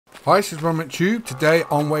Hi, this is Ron Tube. Today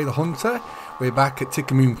on Way the Hunter, we're back at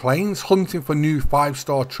Tikamoon Plains hunting for new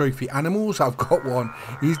 5-star trophy animals. I've got one.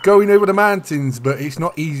 He's going over the mountains, but it's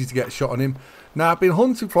not easy to get a shot on him. Now, I've been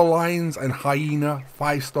hunting for lions and hyena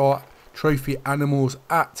 5-star trophy animals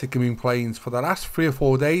at Tikamoon Plains for the last 3 or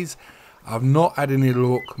 4 days. I've not had any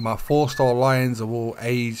luck. My 4-star lions have all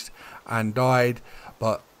aged and died,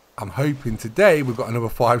 but I'm hoping today we've got another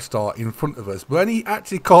 5-star in front of us. When he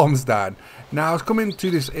actually calms down. Now, I was coming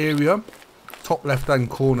to this area, top left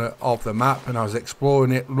hand corner of the map, and I was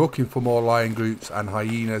exploring it, looking for more lion groups and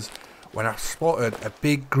hyenas, when I spotted a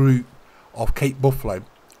big group of Cape buffalo,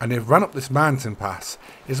 and they've run up this mountain pass.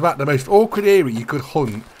 It's about the most awkward area you could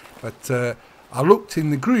hunt, but I looked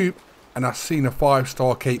in the group and I've seen a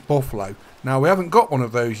 5-star Cape buffalo. Now, we haven't got one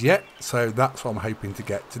of those yet, so that's what I'm hoping to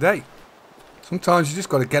get today. Sometimes you just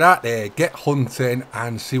got to get out there, get hunting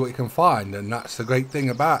and see what you can find, and that's the great thing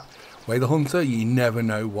about Way the Hunter. You never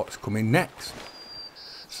know what's coming next.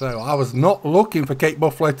 So I was not looking for Cape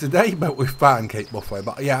buffalo today, but we found Cape buffalo.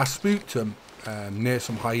 But yeah, I spooked them near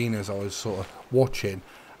some hyenas I was sort of watching,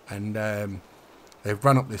 and they've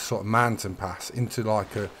run up this sort of mountain pass into like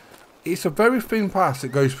it's a very thin pass that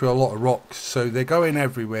goes through a lot of rocks, so they're going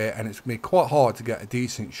everywhere and it's going to be quite hard to get a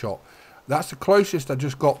decent shot. That's the closest I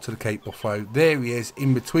just got to the Cape buffalo. There he is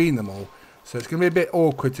in between them all. So it's going to be a bit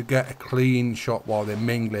awkward to get a clean shot while they're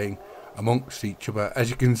mingling amongst each other, as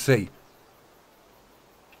you can see.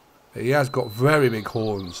 He has got very big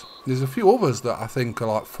horns. There's a few others that I think are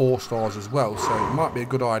like 4 stars as well. So it might be a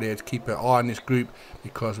good idea to keep an eye on this group,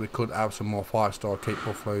 because we could have some more 5-star Cape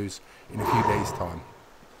buffaloes in a few days' time.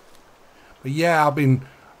 But yeah, I've been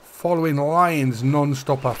following lions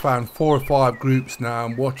non-stop. I found 4 or 5 groups now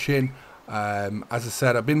I'm watching. As I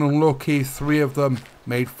said, I've been unlucky. 3 of them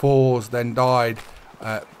made 4s, then died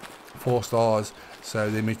at 4 stars, so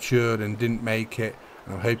they matured and didn't make it.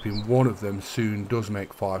 And I'm hoping one of them soon does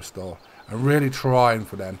make 5-star. I'm really trying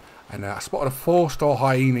for them. And I spotted a 4-star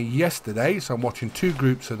hyena yesterday, so I'm watching 2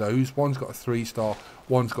 groups of those. One's got a 3-star,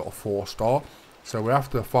 one's got a 4-star. So we're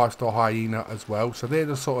after a 5-star hyena as well. So they're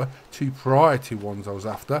the sort of 2 priority ones I was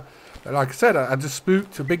after. But like I said, I just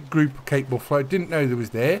spooked a big group of Cape buffalo. Didn't know they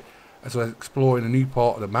was there, as I was exploring a new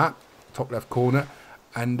part of the map, top left corner,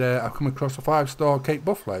 and I've come across a 5-star Cape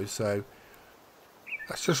buffalo. So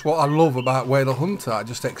that's just what I love about Way the Hunter. I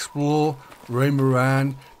just explore, roam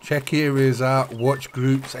around, check areas out, watch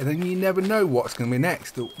groups, and then you never know what's going to be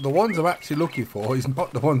next. The ones I'm actually looking for is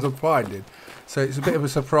not the ones I'm finding. So it's a bit of a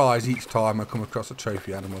surprise each time I come across a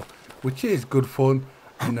trophy animal, which is good fun,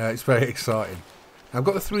 and it's very exciting. I've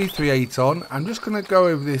got the 338 on. I'm just going to go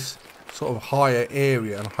over this sort of higher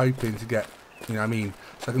area and hoping to get, you know what I mean,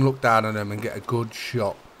 so I can look down on them and get a good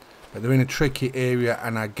shot. But they're in a tricky area,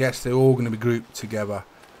 and I guess they're all going to be grouped together.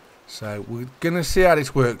 So we're going to see how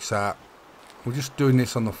this works out. We're just doing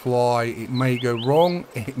this on the fly. It may go wrong,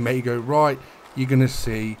 it may go right. You're going to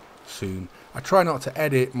see soon. I try not to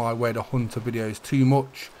edit my Way the Hunter videos too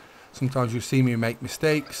much. Sometimes you'll see me make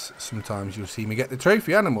mistakes. Sometimes you'll see me get the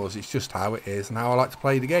trophy animals. It's just how it is and how I like to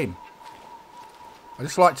play the game. I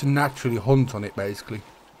just like to naturally hunt on it, basically.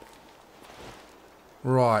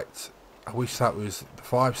 Right. I wish that was the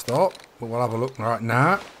 5-star, but we'll have a look right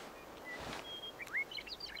now.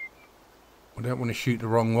 I don't want to shoot the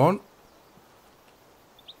wrong one.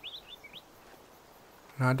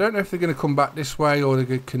 Now, I don't know if they're going to come back this way or they're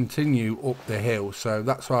going to continue up the hill. So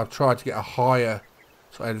that's why I've tried to get a higher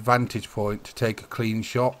sort of advantage point to take a clean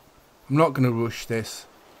shot. I'm not going to rush this.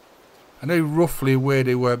 I know roughly where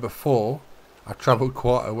they were before. I travelled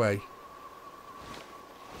quite a way.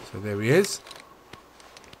 So there he is.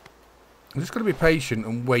 I'm just going to be patient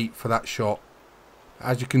and wait for that shot.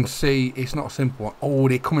 As you can see, it's not a simple one. Oh,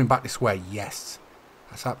 they're coming back this way. Yes.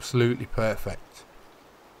 That's absolutely perfect.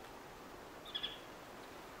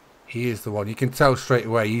 He is the one. You can tell straight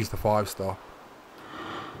away he's the 5-star.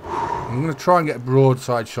 I'm going to try and get a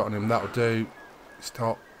broadside shot on him. That'll do.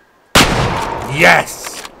 Stop.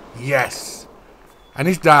 Yes! Yes! And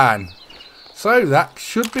he's down. So that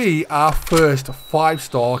should be our first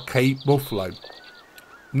 5-star Cape buffalo.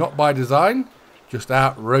 Not by design, just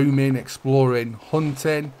out roaming, exploring,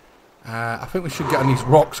 hunting. I think we should get on these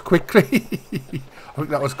rocks quickly. I think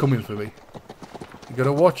that was coming for me. You've got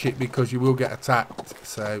to watch it because you will get attacked.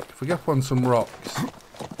 So if we get up on some rocks,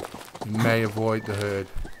 you may avoid the herd.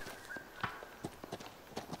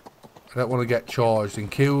 I don't want to get charged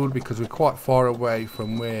and killed because we're quite far away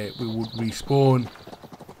from where we would respawn.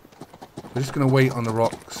 We're just going to wait on the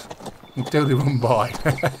rocks until they run by.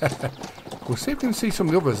 We'll see if we can see some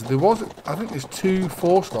of the others. I think there's 2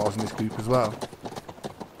 4-stars in this group as well.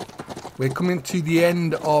 We're coming to the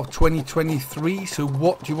end of 2023, so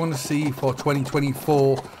what do you want to see for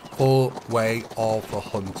 2024 for Way of the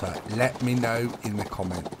Hunter? Let me know in the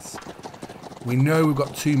comments. We know we've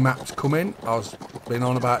got 2 maps coming. I've been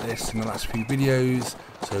on about this in the last few videos,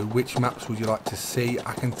 so which maps would you like to see?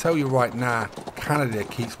 I can tell you right now, Canada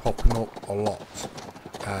keeps popping up a lot.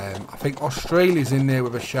 I think Australia's in there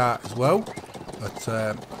with a shout as well. But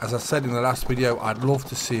as I said in the last video, I'd love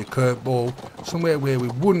to see a curveball somewhere where we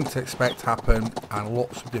wouldn't expect to happen, and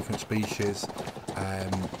lots of different species.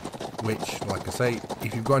 Which, like I say,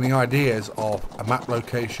 if you've got any ideas of a map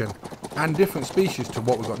location and different species to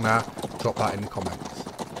what we've got now, drop that in the comments.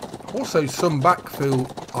 Also, some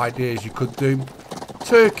backfill ideas you could do.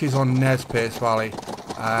 Turkeys on Nez Perce Valley.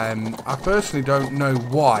 I personally don't know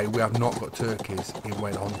why we have not got turkeys in Way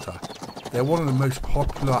of the Hunter. They're one of the most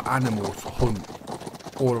popular animals to hunt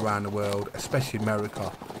all around the world, especially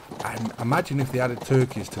America. And imagine if they added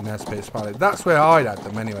turkeys to Nez Perce Valley. That's where I'd add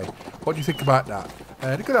them anyway. What do you think about that?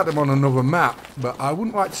 They could add them on another map, but I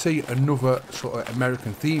wouldn't like to see another sort of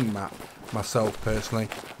American themed map myself personally.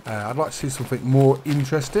 I'd like to see something more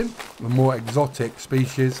interesting, a more exotic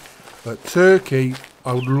species. But turkey,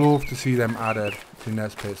 I would love to see them added to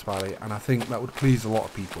Nez Perce Valley, and I think that would please a lot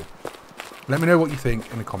of people. Let me know what you think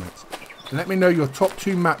in the comments. Let me know your top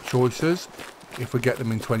 2 map choices if we get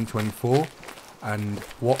them in 2024, and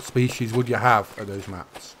what species would you have at those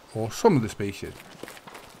maps, or some of the species.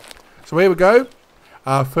 So here we go,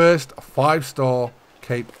 our first 5-star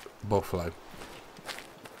Cape Buffalo.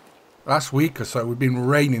 Last week or so we've been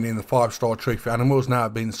reining in the 5-star trophy animals. Now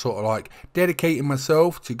I've been sort of like dedicating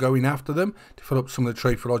myself to going after them to fill up some of the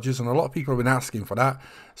trophy lodges, and a lot of people have been asking for that,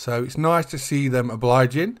 so it's nice to see them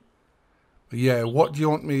obliging. But yeah, what do you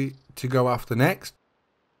want me to go after next?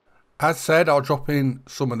 As said, I'll drop in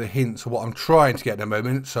some of the hints of what I'm trying to get at the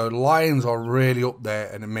moment. So lions are really up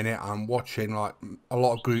there in a minute. I'm watching like a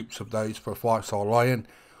lot of groups of those for a 5-star lion.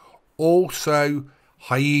 Also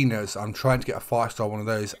hyenas, I'm trying to get a 5-star one of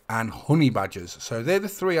those, and honey badgers. So they're the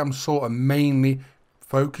 3 I'm sort of mainly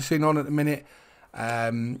focusing on at the minute.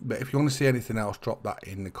 But if you want to see anything else, drop that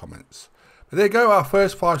in the comments. But there you go, our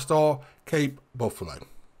first 5-star Cape Buffalo.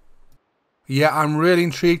 Yeah, I'm really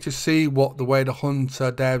intrigued to see what the Way of the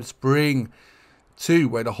Hunter devs bring to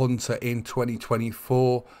Way of the Hunter in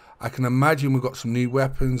 2024. I can imagine we've got some new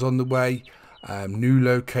weapons on the way, new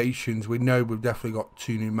locations. We know we've definitely got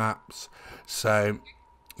 2 new maps. So,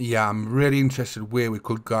 yeah, I'm really interested where we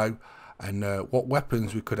could go and what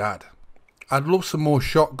weapons we could add. I'd love some more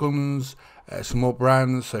shotguns, some more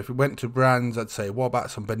brands. So if we went to brands, I'd say, what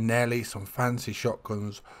about some Benelli, some fancy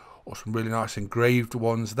shotguns, or some really nice engraved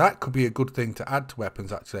ones. That could be a good thing to add to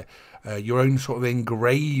weapons, actually. Your own sort of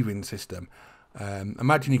engraving system.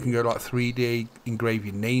 Imagine you can go like 3D, engrave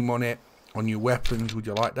your name on it, on your weapons. Would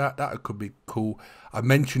you like that? That could be cool. I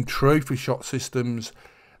mentioned trophy shot systems.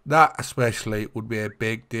 That especially would be a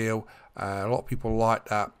big deal. A lot of people like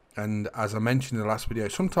that. And as I mentioned in the last video,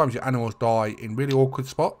 sometimes your animals die in really awkward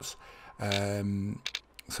spots.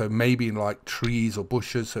 So maybe in like trees or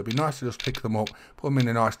bushes, so it'd be nice to just pick them up, put them in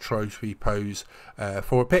a nice trophy pose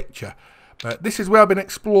for a picture. But this is where I've been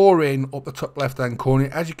exploring up the top left hand corner.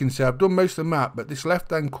 As you can see, I've done most of the map, but this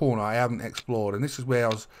left hand corner I haven't explored, and this is where I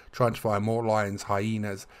was trying to find more lions,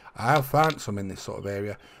 hyenas. I have found some in this sort of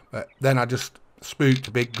area, but then I just spooked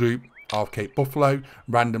a big group of Cape Buffalo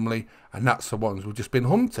randomly, and that's the ones we've just been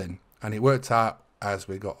hunting, and it worked out as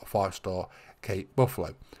we got a 5-star Cape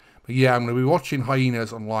Buffalo. But yeah, I'm going to be watching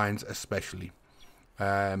hyenas and lions especially.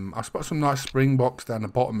 I've spotted some nice springboks down the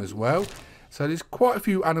bottom as well. So there's quite a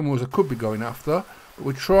few animals I could be going after. But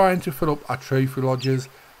we're trying to fill up our trophy lodges.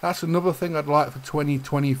 That's another thing I'd like for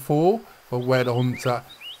 2024 for Way of the Hunter.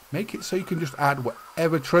 Make it so you can just add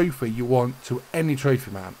whatever trophy you want to any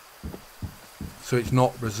trophy map. So it's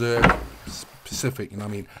not reserved specific, you know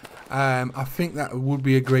what I mean? I think that would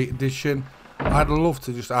be a great addition. I'd love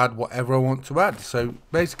to just add whatever I want to add. So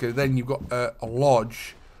basically then you've got a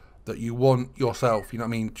lodge that you want yourself, you know what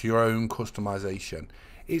I mean, to your own customization.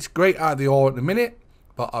 It's great out of the order at the minute,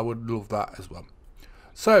 but I would love that as well.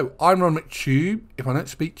 So I'm Ron McTube. If I don't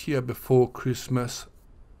speak to you before Christmas,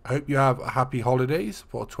 I hope you have happy holidays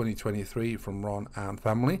for 2023 from Ron and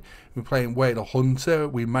family. We're playing Way of the Hunter.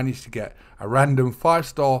 We managed to get a random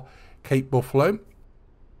 5-star Cape Buffalo.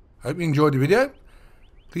 I hope you enjoyed the video.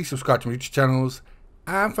 Please subscribe to my YouTube channels,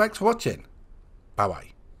 and thanks for watching. Bye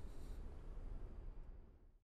bye.